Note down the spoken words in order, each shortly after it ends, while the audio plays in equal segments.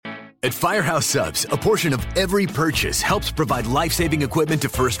At Firehouse Subs, a portion of every purchase helps provide life-saving equipment to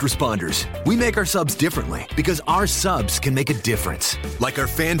first responders. We make our subs differently because our subs can make a difference. Like our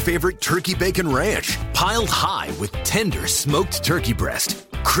fan-favorite Turkey Bacon Ranch, piled high with tender smoked turkey breast,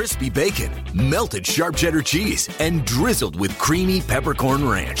 crispy bacon, melted sharp cheddar cheese, and drizzled with creamy peppercorn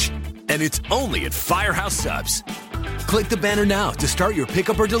ranch. And it's only at Firehouse Subs. Click the banner now to start your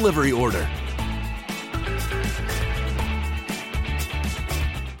pickup or delivery order.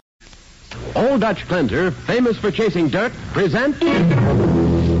 Old Dutch Clinter, famous for chasing dirt, presents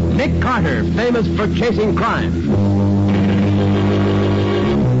Nick Carter, famous for chasing crime.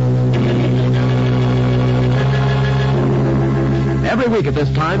 Every week at this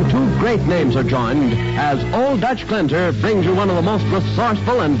time, two great names are joined as Old Dutch Clinter brings you one of the most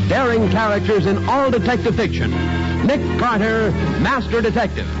resourceful and daring characters in all detective fiction, Nick Carter, Master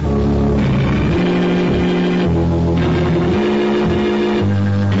Detective.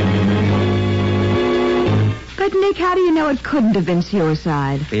 But, Nick, how do you know it couldn't have been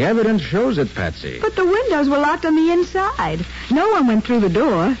suicide? The evidence shows it, Patsy. But the windows were locked on the inside. No one went through the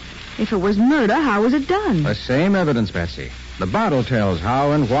door. If it was murder, how was it done? The same evidence, Patsy. The bottle tells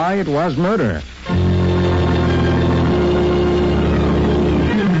how and why it was murder.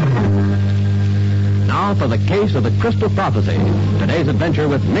 Now for the case of the Crystal Prophecy. Today's adventure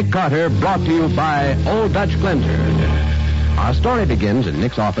with Nick Carter, brought to you by Old Dutch Clinter. Our story begins in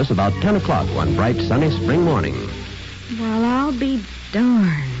Nick's office about 10 o'clock one bright, sunny spring morning. Well, I'll be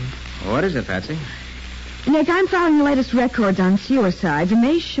darned. What is it, Patsy? Nick, I'm following the latest records on suicides, and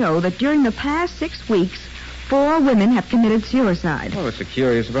they show that during the past 6 weeks, 4 women have committed suicide. Oh, what's so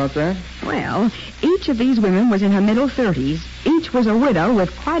curious about that? Well, each of these women was in her middle 30s. Each was a widow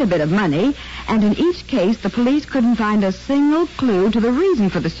with quite a bit of money, and in each case, the police couldn't find a single clue to the reason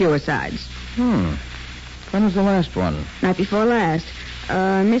for the suicides. When was the last one? Night before last.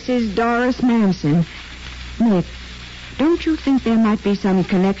 Mrs. Doris Manson. Nick, don't you think there might be some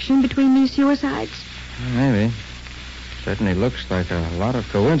connection between these suicides? Maybe. Certainly looks like a lot of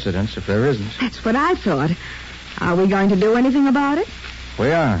coincidence if there isn't. That's what I thought. Are we going to do anything about it?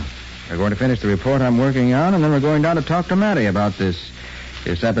 We are. We're going to finish the report I'm working on, and then we're going down to talk to Mattie about this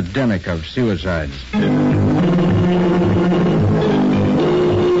epidemic of suicides.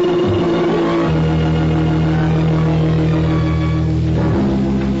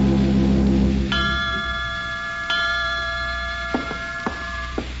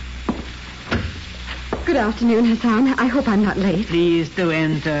 Good afternoon, Hassan. I hope I'm not late. Please to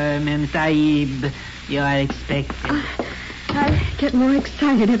enter, Mem Saib. You are expected. I get more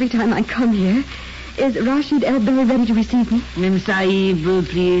excited every time I come here. Is Rashid El-Bey ready to receive me? Mem Saib,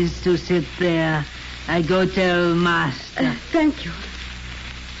 please to sit there. I go tell Master. Thank you.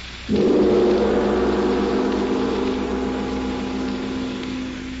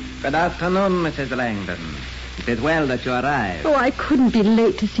 Good afternoon, Mrs. Langdon. It is well that you arrived. Oh, I couldn't be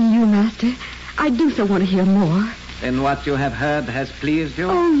late to see you, Master. I do so want to hear more. Then what you have heard has pleased you?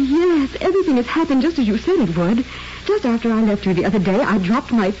 Oh, yes. Everything has happened just as you said it would. Just after I left you the other day, I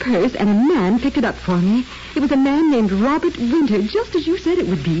dropped my purse and a man picked it up for me. It was a man named Robert Winter, just as you said it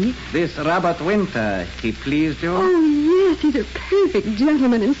would be. This Robert Winter, he pleased you? Oh, yes. He's a perfect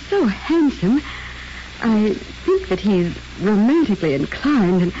gentleman and so handsome. I think that he's romantically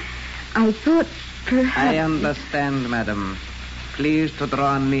inclined, and I thought perhaps... I understand, madam. Please to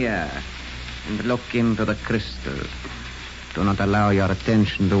draw near and look into the crystal. Do not allow your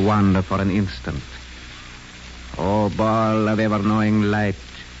attention to wander for an instant. O ball of ever-knowing light,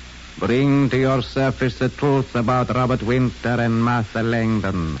 bring to your surface the truth about Robert Winter and Martha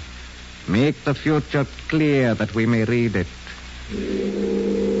Langdon. Make the future clear that we may read it.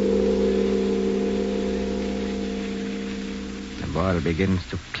 The ball begins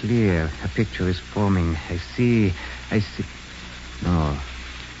to clear. A picture is forming. I see.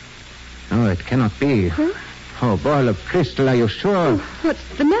 No, it cannot be. Huh? Oh, ball of crystal, are you sure? Oh, what's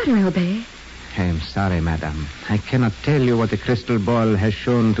the matter, El-Bey? I am sorry, madam. I cannot tell you what the crystal ball has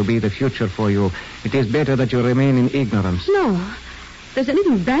shown to be the future for you. It is better that you remain in ignorance. No. If there's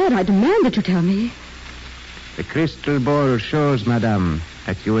anything bad, I demand that you tell me. The crystal ball shows, madam,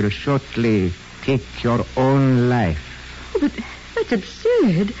 that you will shortly take your own life. Oh, but that's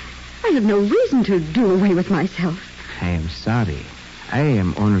absurd. I have no reason to do away with myself. I am sorry. I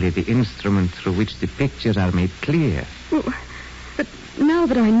am only the instrument through which the pictures are made clear. Oh, but now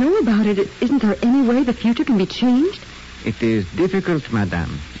that I know about it, isn't there any way the future can be changed? It is difficult,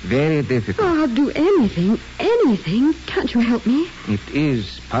 madam. Very difficult. Oh, I'll do anything. Anything. Can't you help me? It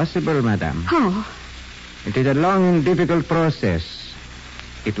is possible, madam. How? It is a long and difficult process.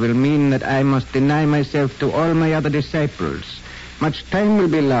 It will mean that I must deny myself to all my other disciples, Much time will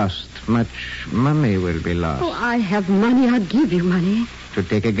be lost. Much money will be lost. Oh, I have money. I'll give you money. To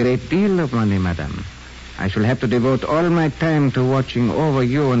take a great deal of money, madam. I shall have to devote all my time to watching over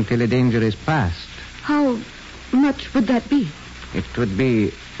you until the danger is past. How much would that be? It would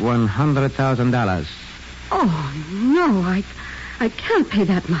be $100,000. Oh, no, I can't pay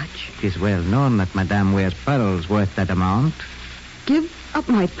that much. It is well known that madame wears pearls worth that amount. Give up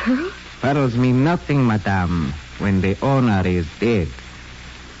my pearls? Pearls mean nothing, madame, when the owner is dead.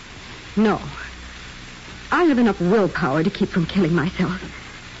 No. I have enough willpower to keep from killing myself.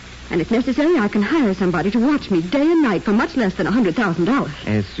 And if necessary, I can hire somebody to watch me day and night for much less than $100,000.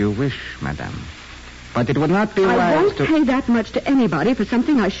 As you wish, madame. But it would not be I wise won't to... pay that much to anybody for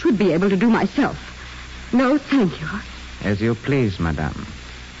something I should be able to do myself. No, thank you. As you please, madame.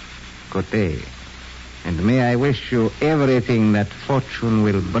 Good day. And may I wish you everything that fortune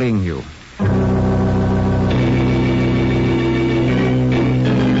will bring you.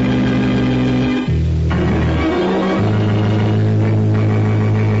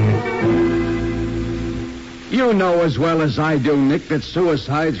 You know as well as I do, Nick, that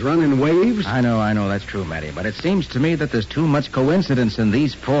suicides run in waves. I know, that's true, Matty. But it seems to me that there's too much coincidence in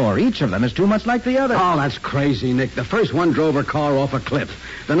these four. Each of them is too much like the other. Oh, that's crazy, Nick. The first one drove her car off a cliff.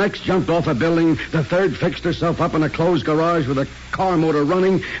 The next jumped off a building. The third fixed herself up in a closed garage with a car motor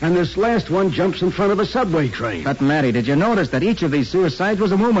running. And this last one jumps in front of a subway train. But, Matty, did you notice that each of these suicides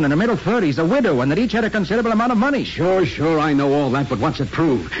was a woman in her middle 30s, a widow, and that each had a considerable amount of money? Sure, I know all that, but what's it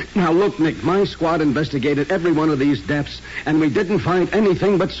prove? Now, look, Nick, my squad investigated every one of these deaths, and we didn't find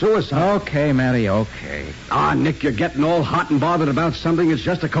anything but suicide. Okay, Matty, okay. Ah, Nick, you're getting all hot and bothered about something that's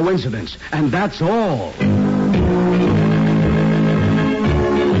just a coincidence. And that's all.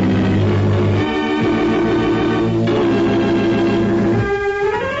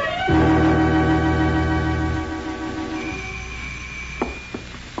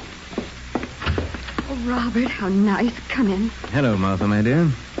 Oh, Robert, how nice. Come in. Hello, Martha, my dear.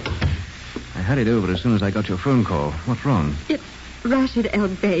 I hurried over as soon as I got your phone call. What's wrong? It's Rashid El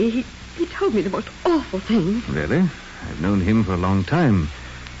Bey. He told me the most awful thing. Really? I've known him for a long time.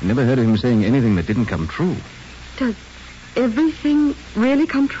 I never heard of him saying anything that didn't come true. Does everything really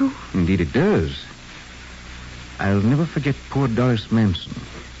come true? Indeed it does. I'll never forget poor Doris Manson.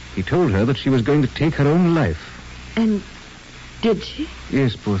 He told her that she was going to take her own life. And did she?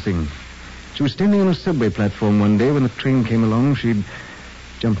 Yes, poor thing. She was standing on a subway platform one day when the train came along. She'd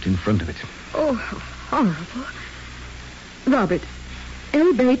jumped in front of it. Oh, how horrible. Robert,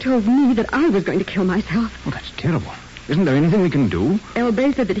 El Bey told me that I was going to kill myself. Oh, that's terrible. Isn't there anything we can do? El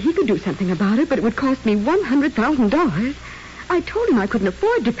Bey said that he could do something about it, but it would cost me $100,000. I told him I couldn't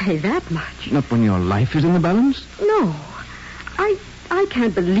afford to pay that much. Not when your life is in the balance? No. I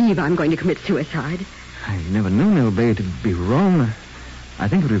can't believe I'm going to commit suicide. I've never known El Bey to be wrong. I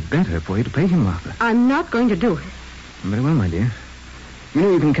think it would be better for you to pay him, Martha. I'm not going to do it. Very well, my dear. You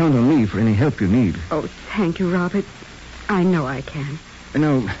know you can count on me for any help you need. Oh, thank you, Robert. I know I can.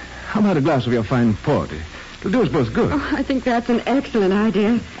 Now, how about a glass of your fine port? It'll do us both good. Oh, I think that's an excellent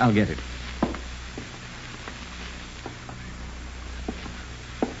idea. I'll get it.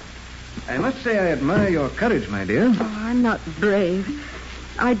 I must say I admire your courage, my dear. Oh, I'm not brave.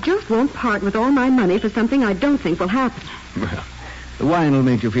 I just won't part with all my money for something I don't think will happen. Well, the wine will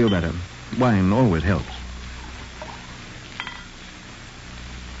make you feel better. Wine always helps.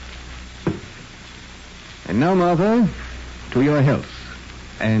 And now, Martha, to your health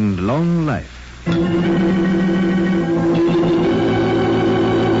and long life.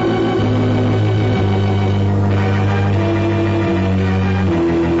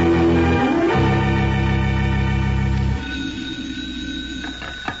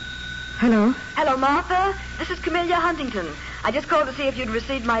 Hello? Hello, Martha. This is Camellia Huntington. I just called to see if you'd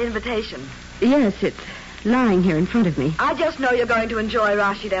received my invitation. Yes, it's lying here in front of me. I just know you're going to enjoy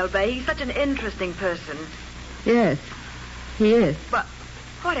Rashid El Bey. He's such an interesting person. Yes, he is. But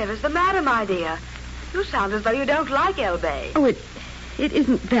whatever's the matter, my dear? You sound as though you don't like El Bey. Oh, it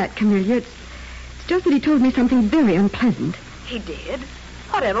isn't that, Camellia. It's just that he told me something very unpleasant. He did?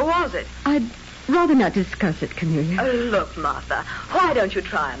 Whatever was it? I'd rather not discuss it, Camellia. Oh, look, Martha, why don't you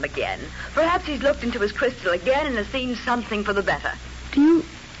try him again? Perhaps he's looked into his crystal again and has seen something for the better. Do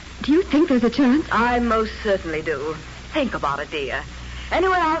you think there's a chance? I most certainly do. Think about it, dear.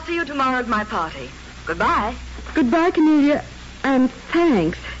 Anyway, I'll see you tomorrow at my party. Goodbye. Goodbye, Camellia. And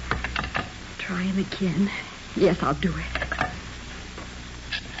thanks. Try him again. Yes, I'll do it.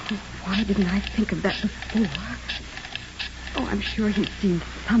 Oh, why didn't I think of that before? Oh, I'm sure he's seen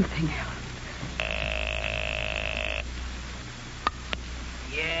something else.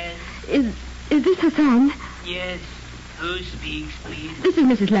 Yes, Is this Hassan? yes. Who speaks, please? This is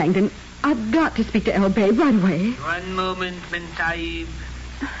Mrs. Langdon. I've got to speak to El Bay right away. One moment, Mentaib.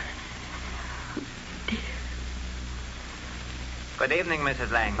 Good evening,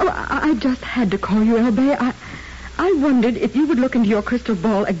 Mrs. Langdon. Oh, I just had to call you, El Bay. I wondered if you would look into your crystal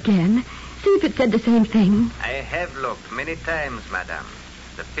ball again, see if it said the same thing. I have looked many times, madame.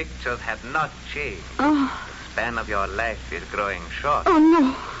 The pictures have not changed. Oh. The span of your life is growing short. Oh,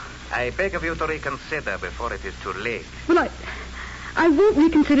 no. I beg of you to reconsider before it is too late. Well, I won't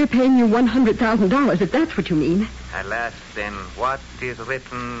reconsider paying you $100,000, if that's what you mean. Alas, then, what is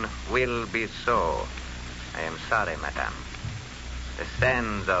written will be so. I am sorry, madame. The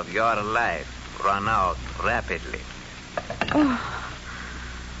sands of your life run out rapidly. Oh,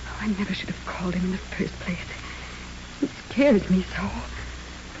 I never should have called him in the first place. It scares me so.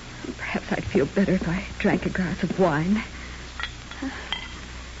 Perhaps I'd feel better if I drank a glass of wine.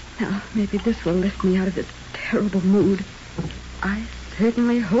 Now, maybe this will lift me out of this terrible mood. I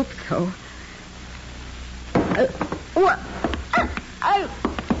certainly hope so. What? I've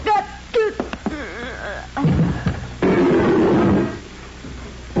got to...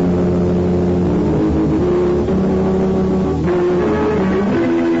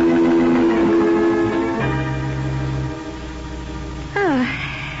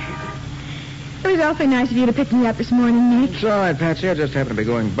 It was awfully nice of you to pick me up this morning, Nick. It's all right, Patsy. I just happened to be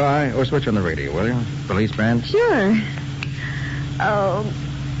going by. Oh, switch on the radio, will you? Police band? Sure. Oh,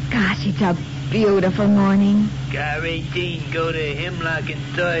 gosh, it's a beautiful morning. Car 18, go to Hemlock and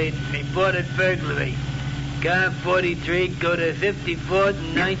 3rd. Reported burglary. Car 43, go to 54th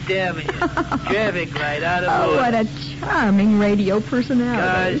and 9th Avenue. Traffic light out of order. What a charming radio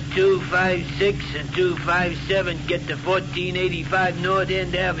personality. Cars 256 and 257 get to 1485 North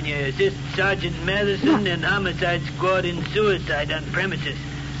End Avenue. Assist Sergeant Madison and Homicide Squad in suicide on premises.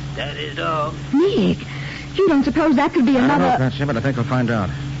 That is all. Nick, you don't suppose that could be I don't know, another... Patsy, but I think we'll find out.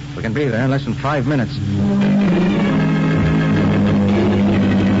 We can be there in less than 5 minutes.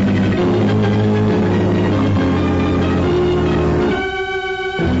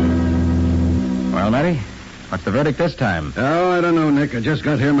 Well, Matty, what's the verdict this time? Oh, I don't know, Nick. I just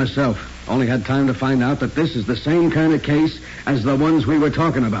got here myself. Only had time to find out that this is the same kind of case as the ones we were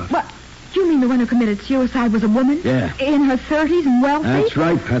talking about. What? You mean the one who committed suicide was a woman? Yeah. In her 30s and wealthy? That's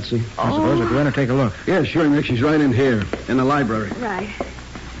right, Patsy. I suppose we'll go in and take a look. Yeah, sure, Nick. She's right in here, in the library. Right.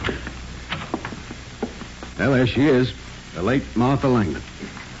 Well, there she is. The late Martha Langdon.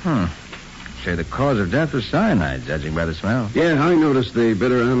 Say the cause of death was cyanide, judging by the smell. Yeah, I noticed the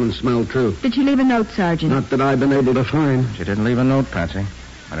bitter almond smell, too. Did she leave a note, Sergeant? Not that I've been able to find. She didn't leave a note, Patsy.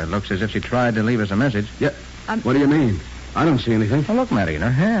 But it looks as if she tried to leave us a message. Yeah. What do you mean? I don't see anything. Oh, look, Matty, in her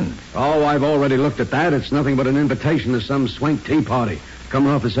hand. Oh, I've already looked at that. It's nothing but an invitation to some swank tea party.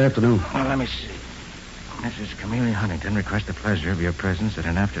 Coming off this afternoon. Well, let me see. Mrs. Camellia Huntington requests the pleasure of your presence at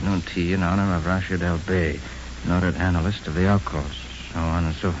an afternoon tea in honor of Rashid El Bay, noted analyst of the outcasts, so on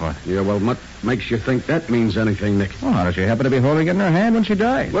and so forth. Yeah, well, what makes you think that means anything, Nick? Well, how did she happen to be holding it in her hand when she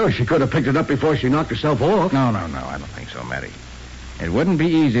died? Well, she could have picked it up before she knocked herself off. No, I don't think so, Matty. It wouldn't be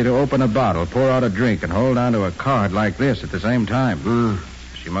easy to open a bottle, pour out a drink, and hold onto a card like this at the same time.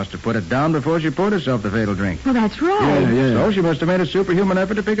 She must have put it down before she poured herself the fatal drink. Well, that's right. Yeah. So she must have made a superhuman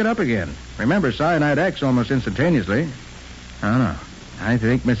effort to pick it up again. Remember, cyanide acts almost instantaneously. I don't know. I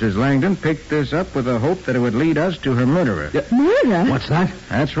think Mrs. Langdon picked this up with the hope that it would lead us to her murderer. Yeah. Murder? What's that?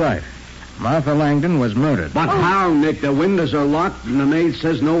 That's right. Martha Langdon was murdered. But how, Nick? The windows are locked, and the maid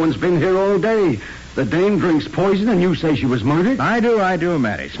says no one's been here all day. The dame drinks poison, and you say she was murdered? I do,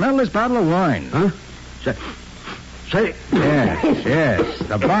 Matty. Smell this bottle of wine. Huh? Say. Yes.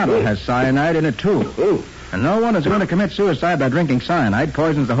 The bottle has cyanide in it, too. Oh. And no one is going to commit suicide by drinking cyanide.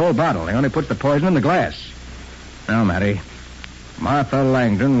 Poisons the whole bottle. He only puts the poison in the glass. Now, Matty, Martha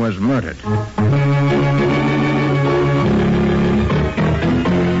Langdon was murdered.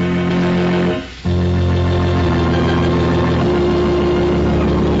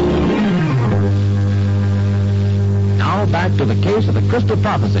 Back to the case of the Crystal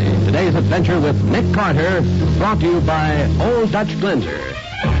Prophecy. Today's adventure with Nick Carter, brought to you by Old Dutch Cleanser.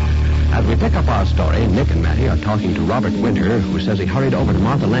 As we pick up our story, Nick and Matty are talking to Robert Winter, who says he hurried over to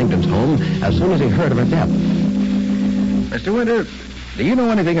Martha Langdon's home as soon as he heard of her death. Mr. Winter, do you know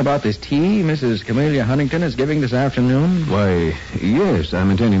anything about this tea Mrs. Camellia Huntington is giving this afternoon? Why, yes,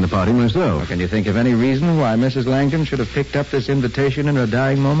 I'm attending the party myself. Well, can you think of any reason why Mrs. Langdon should have picked up this invitation in her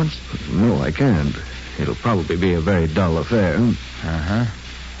dying moments? No, I can't. It'll probably be a very dull affair. Uh-huh.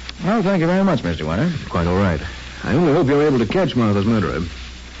 Well, thank you very much, Mr. Winter. Quite all right. I only hope you're able to catch Martha's murderer.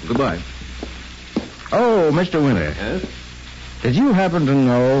 Goodbye. Oh, Mr. Winter. Yes? Did you happen to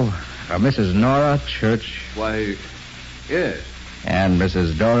know a Mrs. Nora Church? Why, Yes. And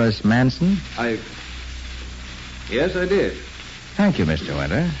Mrs. Doris Manson? Yes, I did. Thank you, Mr.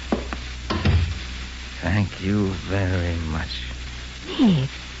 Winter. Thank you very much. Nick,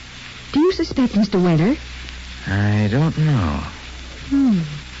 do you suspect Mr. Winter? I don't know.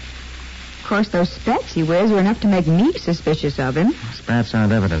 Of course, those spats he wears are enough to make me suspicious of him. Spats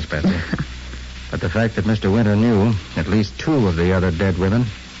aren't evidence, Betsy. But the fact that Mr. Winter knew at least 2 of the other dead women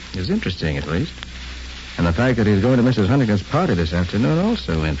is interesting, at least. And the fact that he's going to Mrs. Huntington's party this afternoon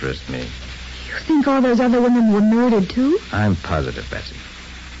also interests me. You think all those other women were murdered, too? I'm positive, Betsy.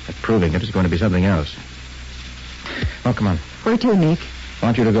 But proving it is going to be something else. Well, come on. Where to, Nick? I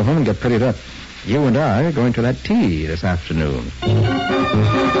want you to go home and get prettied up. You and I are going to that tea this afternoon.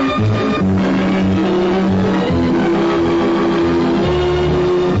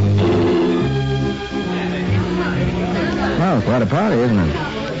 Well, quite a party, isn't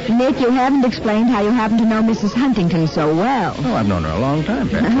it? Nick, you haven't explained how you happen to know Mrs. Huntington so well. Oh, I've known her a long time,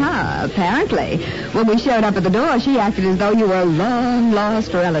 Betsy. Apparently. When we showed up at the door, she acted as though you were a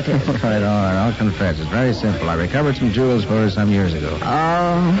long-lost relative. All right, I'll confess. It's very simple. I recovered some jewels for her some years ago.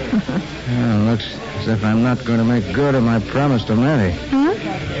 Oh. Well, looks as if I'm not going to make good on my promise to Mary. Huh?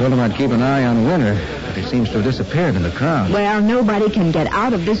 Told him I'd keep an eye on Winter, but he seems to have disappeared in the crowd. Well, nobody can get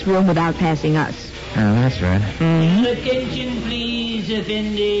out of this room without passing us. Oh, that's right. Attention, please,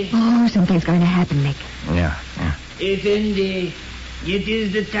 Effendi. Oh, something's going to happen, Nick. Yeah. Effendi, it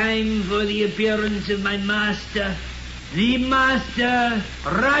is the time for the appearance of my master, the master,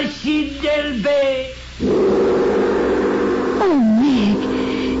 Rashid Del Bey. Oh,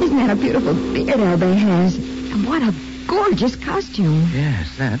 Nick, isn't that a beautiful beard Albay has? And what a gorgeous costume.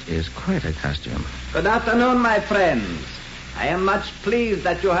 Yes, that is quite a costume. Good afternoon, my friends. I am much pleased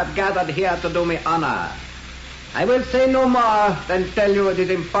that you have gathered here to do me honor. I will say no more than tell you it is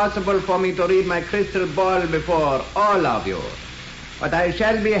impossible for me to read my crystal ball before all of you. But I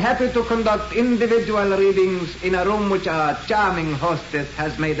shall be happy to conduct individual readings in a room which our charming hostess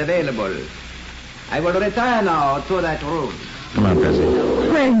has made available. I will retire now to that room. Come on, Bessie.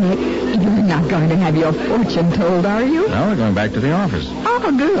 Well, Nick, you're not going to have your fortune told, are you? No, we're going back to the office. Oh,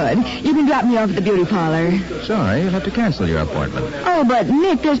 good. You can drop me off at the beauty parlor. Sorry, you'll have to cancel your appointment. Oh, but,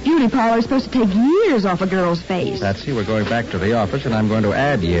 Nick, this beauty parlor is supposed to take years off a girl's face. Patsy, we're going back to the office, and I'm going to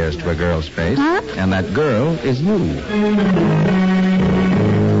add years to a girl's face. Huh? And that girl is you.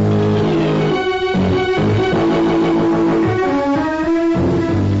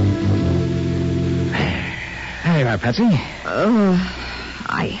 There you are, Patsy. Oh,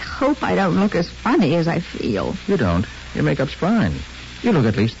 I hope I don't look as funny as I feel. You don't. Your makeup's fine. You look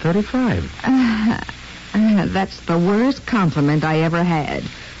at least 35. That's the worst compliment I ever had.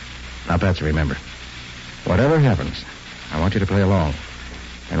 Now, Patsy, remember, whatever happens, I want you to play along.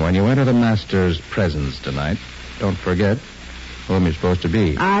 And when you enter the master's presence tonight, don't forget whom you're supposed to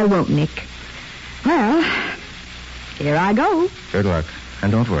be. I won't, Nick. Well, here I go. Good luck.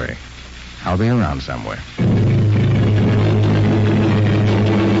 And don't worry. I'll be around somewhere.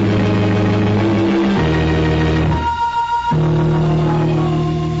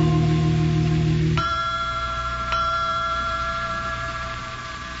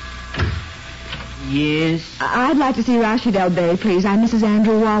 Yes, I'd like to see Rashid El Bey, please. I'm Mrs.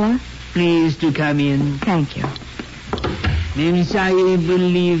 Andrew Waller. please to come in. Thank you. Mem Sahib will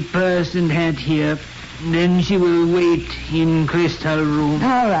leave purse and hat here. Then she will wait in crystal room.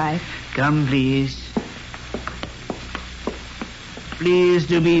 All right. Come, please. Please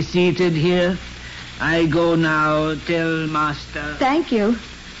to be seated here. I go now. Tell master. Thank you.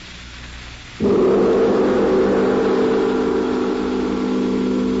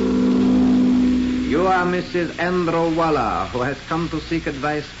 You are Mrs. Andrew Waller, who has come to seek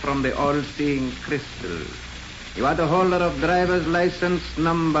advice from the all-seeing crystal. You are the holder of driver's license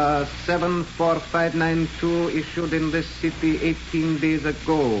number 74592, issued in this city 18 days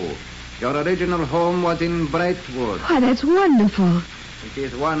ago. Your original home was in Brightwood. Why, that's wonderful. It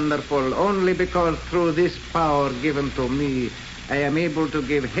is wonderful only because through this power given to me, I am able to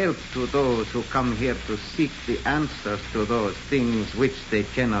give help to those who come here to seek the answers to those things which they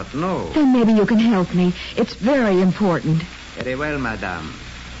cannot know. Then maybe you can help me. It's very important. Very well, madame.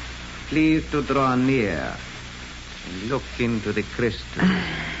 Please to draw near and look into the crystal.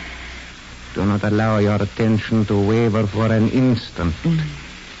 Do not allow your attention to waver for an instant.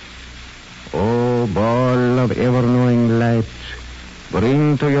 O ball of ever-knowing light,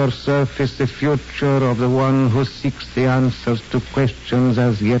 bring to your surface the future of the one who seeks the answers to questions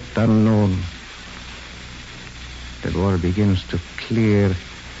as yet unknown. The ball begins to clear.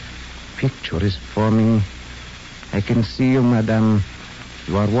 Picture is forming. I can see you, madame,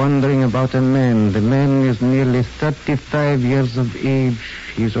 You are wondering about a man. The man is nearly 35 years of age.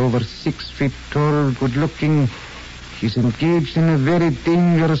 He is over 6 feet tall, good-looking. He's engaged in a very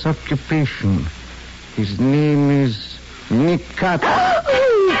dangerous occupation. His name is Nick Carter.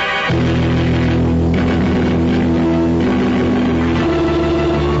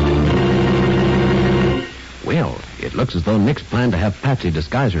 Well, it looks as though Nick's plan to have Patsy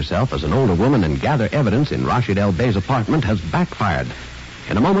disguise herself as an older woman and gather evidence in Rashid El Bey's apartment has backfired.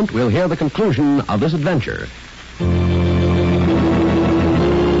 In a moment, we'll hear the conclusion of this adventure.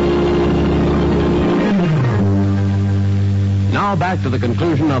 Now back to the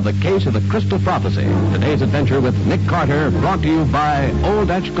conclusion of the case of the Crystal Prophecy. Today's adventure with Nick Carter, brought to you by Old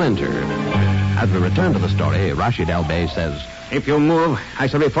Dutch Glinter. As we return to the story, Rashid El Bey says, If you move, I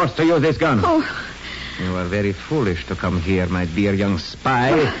shall be forced to use this gun. Oh, You are very foolish to come here, my dear young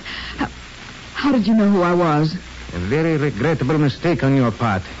spy. how did you know who I was? A very regrettable mistake on your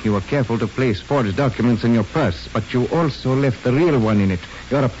part. You were careful to place forged documents in your purse, but you also left the real one in it.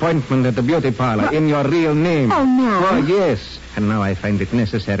 Your appointment at the beauty parlor in your real name. Oh, no. Oh, yes. And now I find it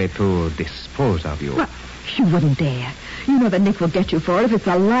necessary to dispose of you. Well, you wouldn't dare. You know that Nick will get you for it if it's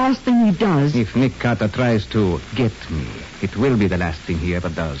the last thing he does. If Nick Carter tries to get me, it will be the last thing he ever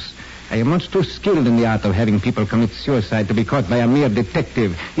does. I am much too skilled in the art of having people commit suicide to be caught by a mere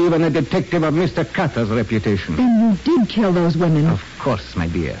detective, even a detective of Mr. Carter's reputation. Then you did kill those women. Of course, my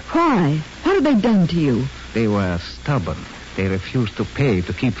dear. Why? What have they done to you? They were stubborn. They refused to pay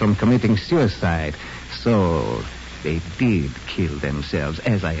to keep from committing suicide. So they did kill themselves,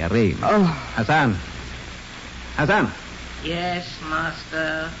 as I arranged. Oh. Hassan! Hassan! Yes,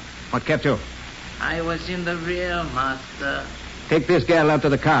 master. What kept you? I was in the rear, master. Take this girl out to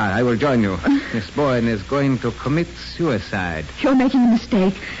the car. I will join you. Miss Boyne is going to commit suicide. You're making a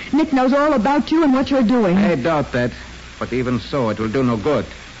mistake. Nick knows all about you and what you're doing. I doubt that. But even so, it will do no good.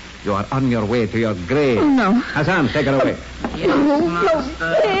 You are on your way to your grave. Oh, no. Hassan, take her away. Yes,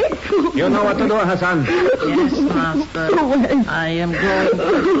 master. Nick. You know what to do, Hassan. Yes, master. Go away. I am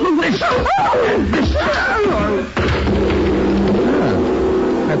going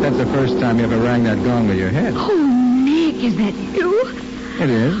Bet that's the first time you ever rang that gong with your head. Oh, Nick, is that you? It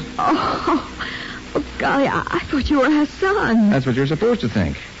is. Oh, golly, I thought you were Hassan. That's what you're supposed to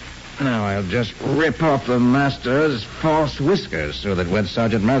think. Now, I'll just rip off the master's false whiskers so that when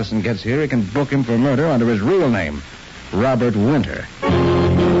Sergeant Madison gets here, he can book him for murder under his real name, Robert Winter.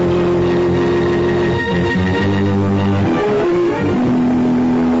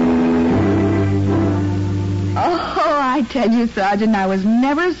 I tell you, Sergeant, I was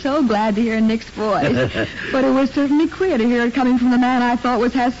never so glad to hear Nick's voice. But it was certainly queer to hear it coming from the man I thought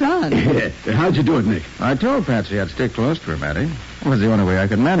was Hassan. How'd you do it, Nick? I told Patsy I'd stick close to her, Matty. It was the only way I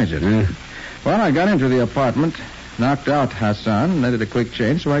could manage it. Well, I got into the apartment, knocked out Hassan, made it a quick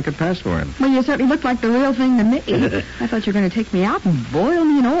change so I could pass for him. Well, you certainly look like the real thing to me. I thought you were going to take me out and boil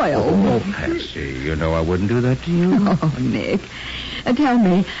me in oil. Oh, Patsy, you know I wouldn't do that to you. Oh, Nick. Tell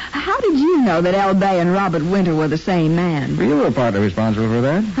me, how did you know that El Bey and Robert Winter were the same man? You were partly responsible for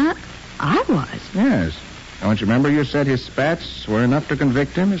that. Huh? I was. Yes. Don't you remember you said his spats were enough to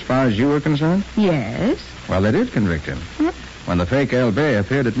convict him as far as you were concerned? Yes. Well, they did convict him. Huh? When the fake El Bey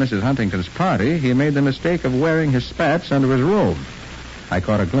appeared at Mrs. Huntington's party, he made the mistake of wearing his spats under his robe. I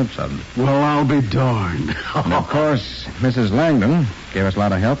caught a glimpse of him. Well, I'll be darned. And, of course, Mrs. Langdon gave us a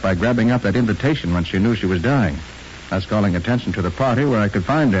lot of help by grabbing up that invitation when she knew she was dying. That's calling attention to the party where I could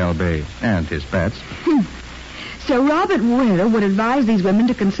find El Bey and his pets. So Robert Winter would advise these women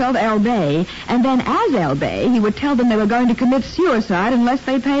to consult El Bey, and then as El Bey, he would tell them they were going to commit suicide unless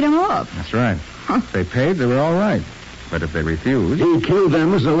they paid him off. That's right. If they paid, they were all right. But if they refused... He killed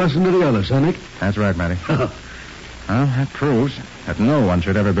them as a lesson to the others, huh, Nick? That's right, Matty. Well, that proves that no one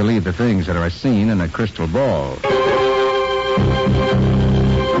should ever believe the things that are seen in a crystal ball.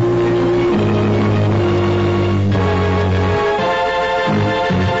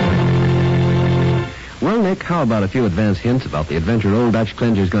 Well, Nick, how about a few advance hints about the adventure Old Dutch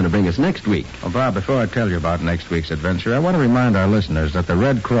Clencher's going to bring us next week? Well, Bob, before I tell you about next week's adventure, I want to remind our listeners that the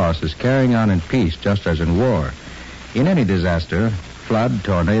Red Cross is carrying on in peace just as in war. In any disaster, flood,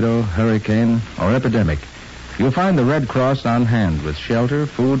 tornado, hurricane, or epidemic, you'll find the Red Cross on hand with shelter,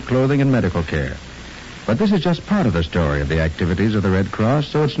 food, clothing, and medical care. But this is just part of the story of the activities of the Red Cross,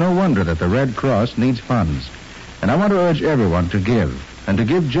 so it's no wonder that the Red Cross needs funds. And I want to urge everyone to give, and to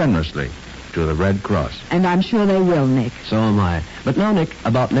give generously, to the Red Cross. And I'm sure they will, Nick. So am I. But now, Nick,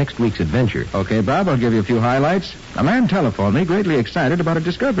 about next week's adventure. Okay, Bob, I'll give you a few highlights. A man telephoned me greatly excited about a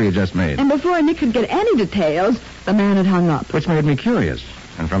discovery he just made. And before Nick could get any details, the man had hung up. Which made me curious.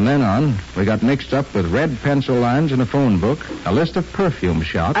 And from then on, we got mixed up with red pencil lines in a phone book, a list of perfume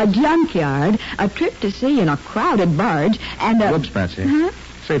shops. A junkyard, a trip to sea in a crowded barge, and a... Whoops, Patsy. Huh?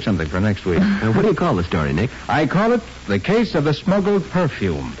 Save something for next week. What do you call the story, Nick? I call it The Case of the Smuggled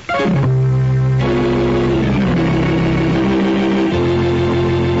Perfume.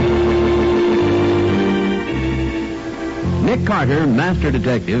 Nick Carter, Master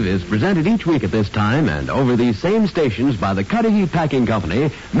Detective, is presented each week at this time and over these same stations by the Cudahy Packing Company,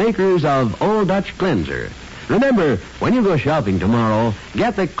 makers of Old Dutch Cleanser. Remember, when you go shopping tomorrow,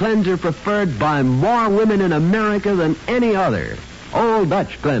 get the cleanser preferred by more women in America than any other. Old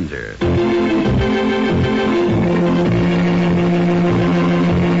Dutch Cleanser.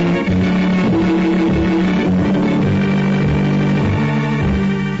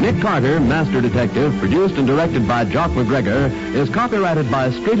 Nick Carter, Master Detective, produced and directed by Jock McGregor, is copyrighted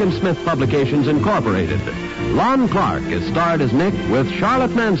by Street and Smith Publications, Incorporated. Lon Clark is starred as Nick, with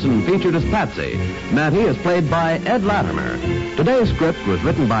Charlotte Manson featured as Patsy. Mattie is played by Ed Latimer. Today's script was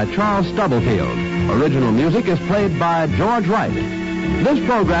written by Charles Stubblefield. Original music is played by George Wright. This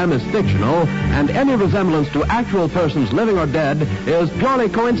program is fictional, and any resemblance to actual persons living or dead is purely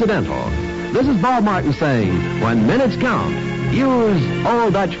coincidental. This is Bob Martin saying, when minutes count, use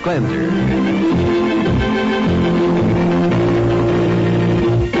Old Dutch Cleanser.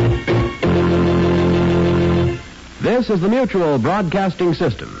 This is the Mutual Broadcasting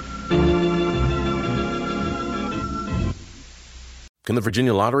System. Can the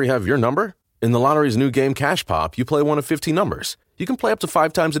Virginia Lottery have your number? In the lottery's new game, Cash Pop, you play one of 15 numbers. You can play up to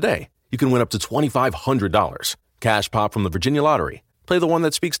 5 times a day. You can win up to $2,500. Cash Pop from the Virginia Lottery. Play the one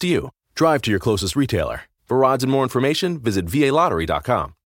that speaks to you. Drive to your closest retailer. For odds and more information, visit VALottery.com.